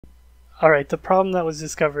Alright, the problem that was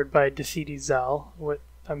discovered by Dithidi Xal, what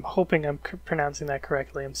I'm hoping I'm pronouncing that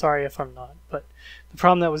correctly, I'm sorry if I'm not, but the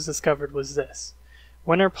problem that was discovered was this.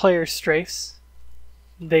 When our player strafes,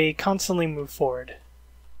 they constantly move forward.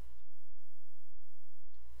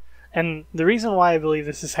 And the reason why I believe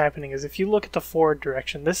this is happening is if you look at the forward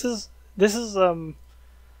direction, this is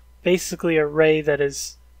basically a ray that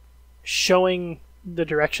is showing the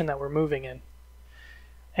direction that we're moving in.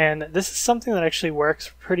 And this is something that actually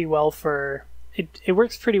works pretty well for it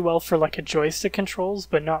works pretty well for like a joystick controls,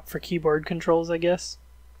 but not for keyboard controls, I guess.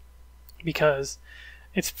 Because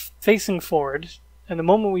it's facing forward, and the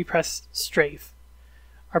moment we press strafe,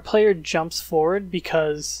 our player jumps forward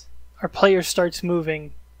because our player starts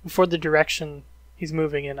moving before the direction he's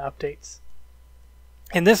moving in updates.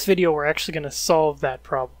 In this video, we're actually going to solve that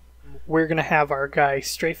problem. We're going to have our guy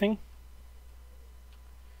strafing,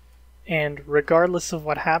 and regardless of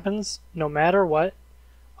what happens, no matter what,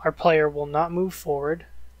 our player will not move forward.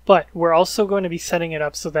 But we're also going to be setting it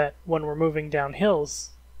up so that when we're moving down hills,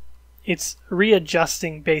 it's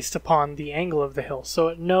readjusting based upon the angle of the hill. So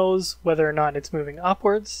it knows whether or not it's moving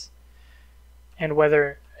upwards and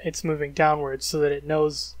whether it's moving downwards, so that it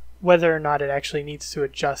knows whether or not it actually needs to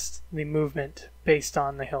adjust the movement based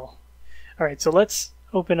on the hill. Alright, so let's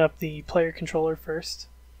open up the player controller first.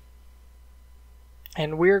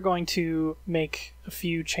 And we're going to make a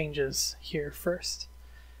few changes here first.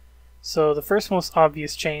 So the first most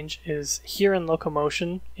obvious change is here in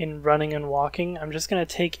locomotion, in running and walking, I'm just going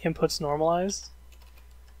to take inputs normalized,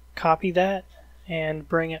 copy that, and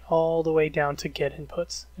bring it all the way down to get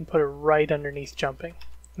inputs, and put it right underneath jumping.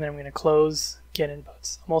 And then I'm going to close get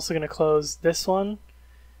inputs. I'm also going to close this one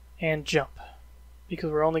and jump, because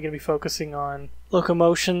we're only going to be focusing on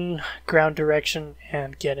locomotion, ground direction,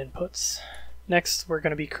 and get inputs. Next, we're going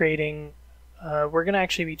to be creating we're going to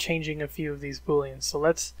actually be changing a few of these booleans. So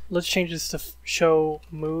let's change this to show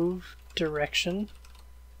move direction.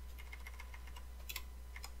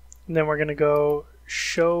 And then we're going to go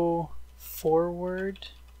show forward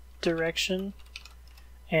direction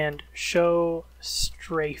and show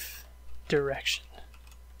strafe direction.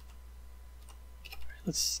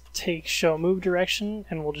 Let's take show move direction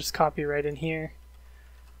and we'll just copy right in here.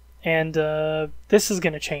 And this is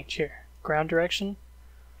going to change here, ground direction.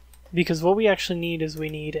 Because what we actually need is we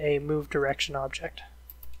need a move direction object.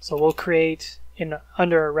 So we'll create,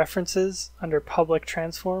 under our references, under public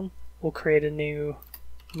transform, we'll create a new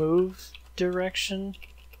move direction.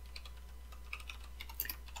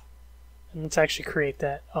 And let's actually create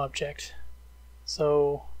that object.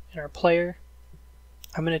 So in our player,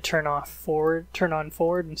 I'm going to turn on forward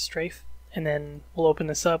and strafe, and then we'll open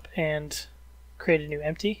this up and create a new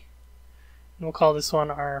empty. And we'll call this one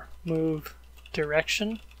our move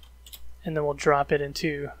direction. And then we'll drop it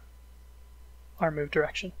into our move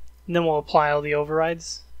direction. And then we'll apply all the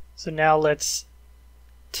overrides. So now let's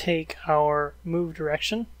take our move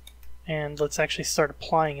direction and let's actually start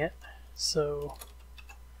applying it. So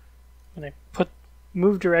I'm going to put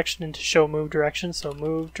move direction into show move direction. So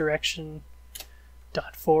move direction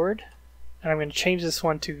dot forward. And I'm going to change this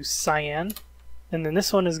one to cyan. And then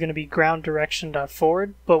this one is going to be ground direction dot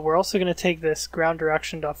forward. But we're also going to take this ground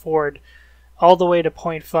direction dot forward all the way to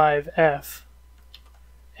 0.5f,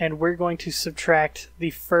 and we're going to subtract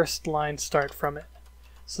the first line start from it,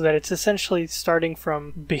 so that it's essentially starting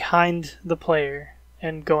from behind the player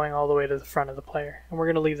and going all the way to the front of the player. And we're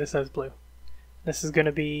going to leave this as blue. This is going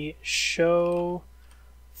to be show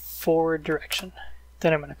forward direction.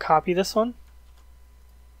 Then I'm going to copy this one,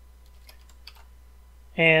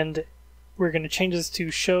 and we're going to change this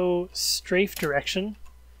to show strafe direction.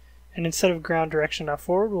 And instead of ground direction dot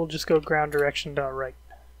forward, we'll just go ground direction dot right.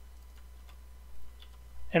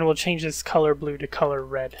 And we'll change this color blue to color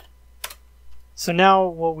red. So now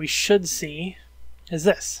what we should see is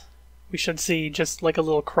this. We should see just like a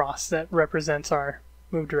little cross that represents our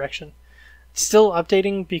move direction. It's still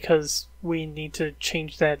updating because we need to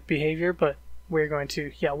change that behavior, but we're going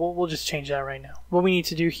to, yeah, we'll just change that right now. What we need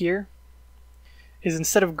to do here is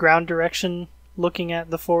instead of ground direction looking at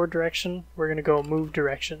the forward direction, we're going to go move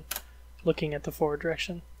direction looking at the forward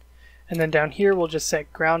direction. And then down here we'll just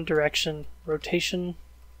set ground direction rotation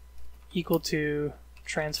equal to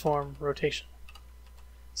transform rotation.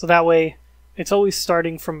 So that way it's always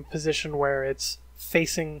starting from a position where it's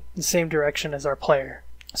facing the same direction as our player.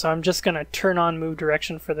 So I'm just going to turn on move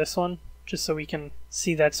direction for this one, just so we can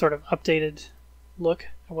see that sort of updated look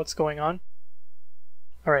at what's going on.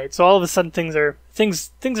 Alright, so all of a sudden things are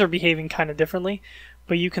behaving kind of differently,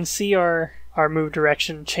 but you can see our move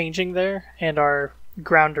direction changing there, and our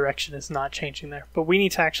ground direction is not changing there. But we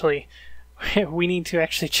need to actually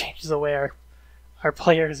change the way our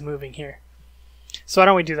player is moving here. So why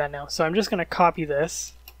don't we do that now? So I'm just going to copy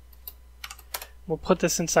this. We'll put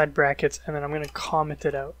this inside brackets, and then I'm going to comment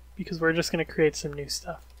it out because we're just going to create some new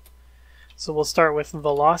stuff. So we'll start with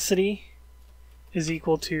velocity is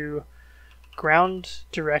equal to ground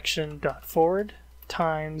direction dot forward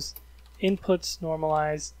times inputs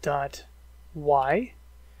normalized dot y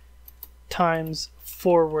times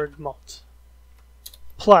forward mult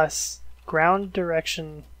plus ground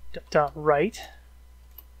direction dot right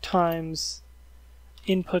times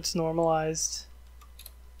inputs normalized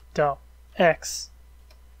dot x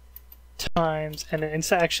times, and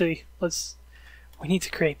it's actually, we need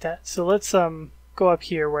to create that. So let's go up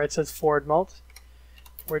here where it says forward mult.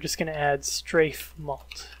 We're just going to add strafe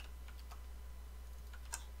mult.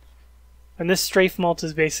 And this strafe mult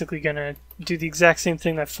is basically going to do the exact same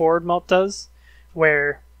thing that forward mult does,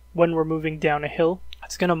 where when we're moving down a hill,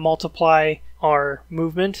 it's going to multiply our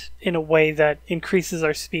movement in a way that increases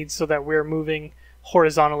our speed so that we're moving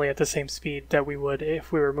horizontally at the same speed that we would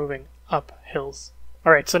if we were moving up hills.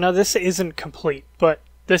 Alright, so now this isn't complete, but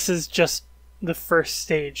this is just the first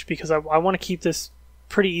stage because I want to keep this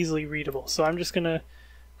pretty easily readable. So I'm just going to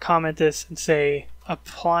comment this and say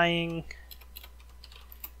applying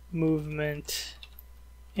movement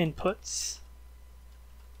inputs,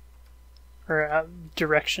 or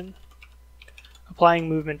direction. Applying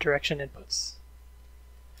movement direction inputs.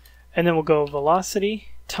 And then we'll go velocity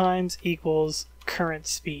times equals current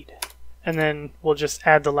speed. And then we'll just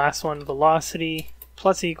add the last one, velocity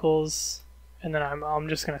plus equals, and then I'm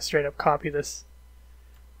just going to straight up copy this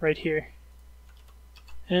right here.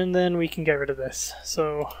 And then we can get rid of this.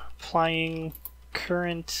 So applying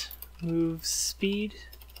current move speed,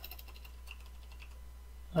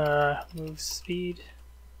 and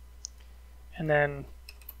then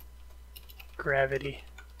gravity.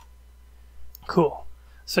 Cool.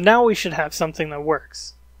 So now we should have something that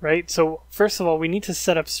works, right? So first of all, we need to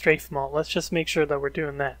set up strafe mult. Let's just make sure that we're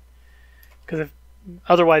doing that, because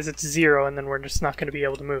otherwise it's 0 and then we're just not going to be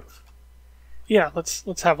able to move. Yeah,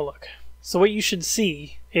 let's have a look. So what you should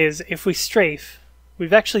see is if we strafe,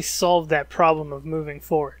 we've actually solved that problem of moving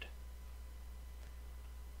forward.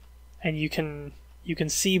 And you can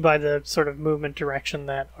see by the sort of movement direction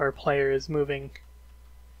that our player is moving.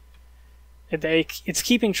 It's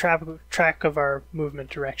keeping track of our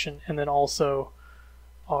movement direction and then also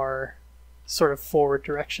our sort of forward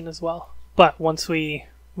direction as well. But once we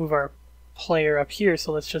move our player up here,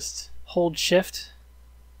 so let's just hold shift,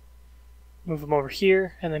 move him over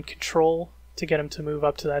here, and then control to get him to move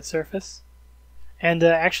up to that surface. And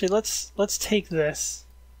actually let's take this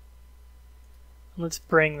and let's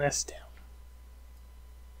bring this down.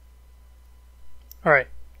 Alright,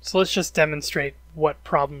 so let's just demonstrate what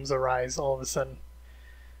problems arise all of a sudden.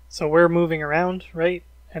 So we're moving around, right?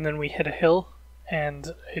 And then we hit a hill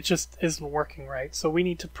and it just isn't working right. So we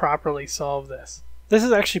need to properly solve this. This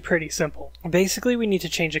is actually pretty simple. Basically, we need to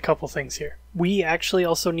change a couple things here. We actually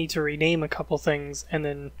also need to rename a couple things and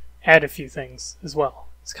then add a few things as well.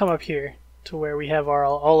 Let's come up here to where we have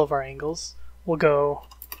all of our angles. We'll go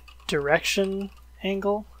direction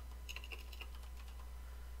angle.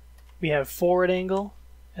 We have forward angle,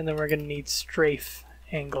 and then we're going to need strafe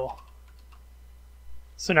angle.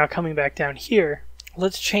 So now coming back down here,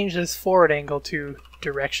 let's change this forward angle to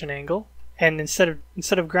direction angle. And instead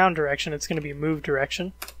of ground direction, it's going to be move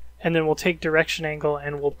direction. And then we'll take direction angle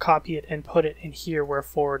and we'll copy it and put it in here where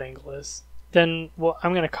forward angle is. Then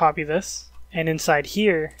I'm going to copy this, and inside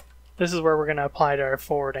here, this is where we're going to apply to our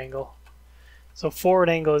forward angle. So forward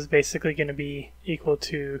angle is basically going to be equal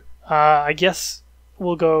to, I guess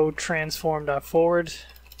we'll go transform.forward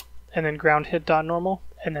and then ground hit.normal.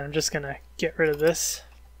 And then I'm just going to get rid of this.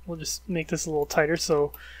 We'll just make this a little tighter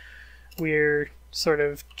so we're sort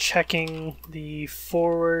of checking the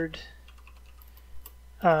forward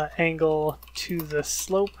angle to the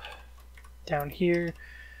slope down here,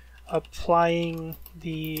 applying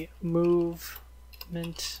the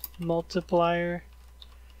movement multiplier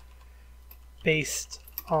based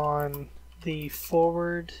on the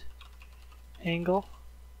forward angle.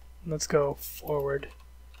 Let's go forward.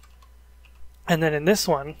 And then in this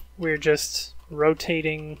one, we're just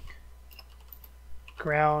rotating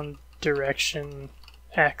ground direction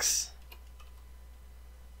X.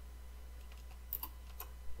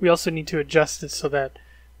 We also need to adjust it so that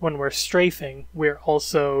when we're strafing, we're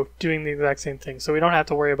also doing the exact same thing, so we don't have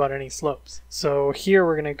to worry about any slopes. So here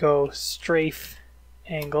we're going to go strafe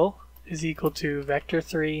angle is equal to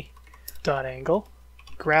vector3 dot angle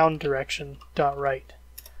ground direction dot right,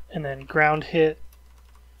 and then ground hit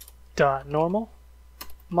dot normal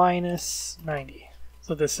minus 90.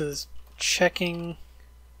 So this is checking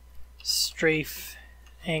strafe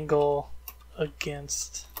angle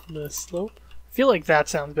against the slope. I feel like that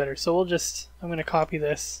sounds better, so we'll just, I'm going to copy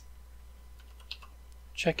this,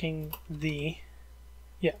 checking the,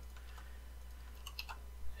 yeah.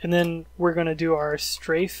 And then we're going to do our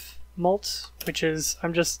strafe mult, which is,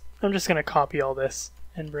 I'm just going to copy all this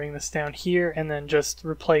and bring this down here and then just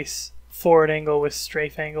replace forward angle with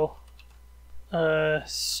strafe angle.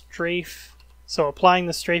 Strafe, so applying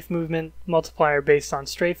the strafe movement multiplier based on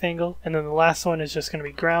strafe angle, and then the last one is just going to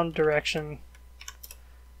be ground direction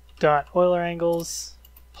dot Euler angles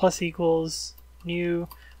plus equals new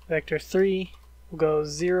vector 3 will go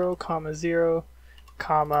 0, 0,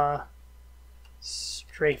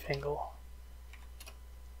 strafe angle.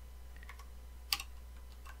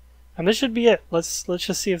 And this should be it. Let's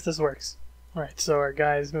just see if this works. Alright, so our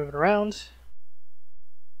guy is moving around.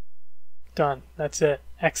 Done. That's it.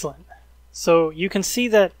 Excellent. So you can see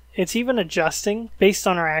that it's even adjusting based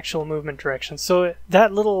on our actual movement direction. So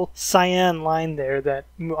that little cyan line there that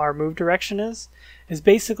our move direction is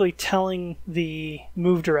basically telling the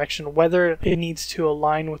move direction whether it needs to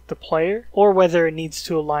align with the player or whether it needs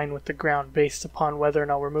to align with the ground based upon whether or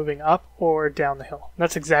not we're moving up or down the hill.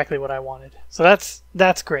 That's exactly what I wanted. So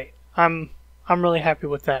that's great. I'm really happy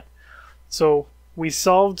with that. So we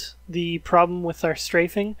solved the problem with our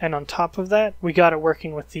strafing, and on top of that, we got it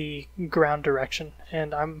working with the ground direction.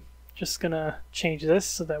 And I'm just gonna change this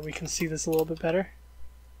so that we can see this a little bit better.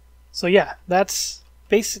 So yeah, that's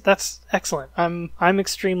excellent. I'm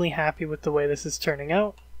extremely happy with the way this is turning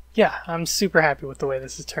out. Yeah, I'm super happy with the way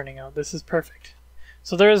this is turning out. This is perfect.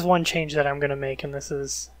 So there is one change that I'm gonna make, and this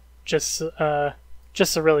is just a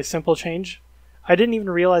really simple change. I didn't even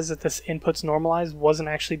realize that this inputs normalized wasn't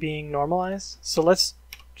actually being normalized. So let's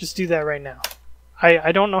just do that right now.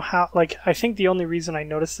 I don't know how, like, I think the only reason I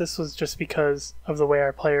noticed this was just because of the way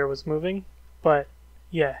our player was moving, but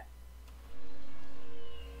yeah.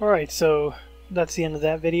 Alright, so that's the end of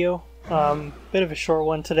that video. Bit of a short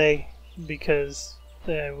one today because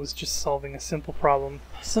I was just solving a simple problem.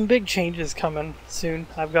 Some big changes coming soon.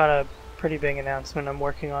 I've got a pretty big announcement I'm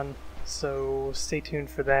working on, so stay tuned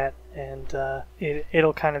for that, and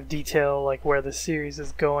it'll kind of detail like where the series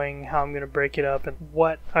is going, how I'm going to break it up, and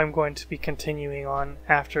what I'm going to be continuing on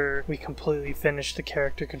after we completely finish the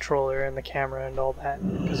character controller and the camera and all that,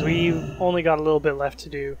 because we only got a little bit left to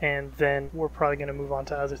do, and then we're probably going to move on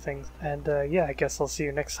to other things. And yeah, I guess I'll see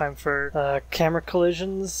you next time for camera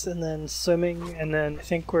collisions and then swimming, and then I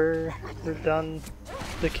think we're done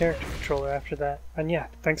the character controller after that. And yeah,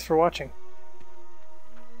 thanks for watching.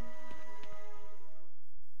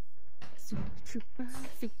 Super trooper,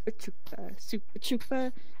 super trooper, super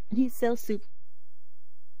trooper, and he sells soup.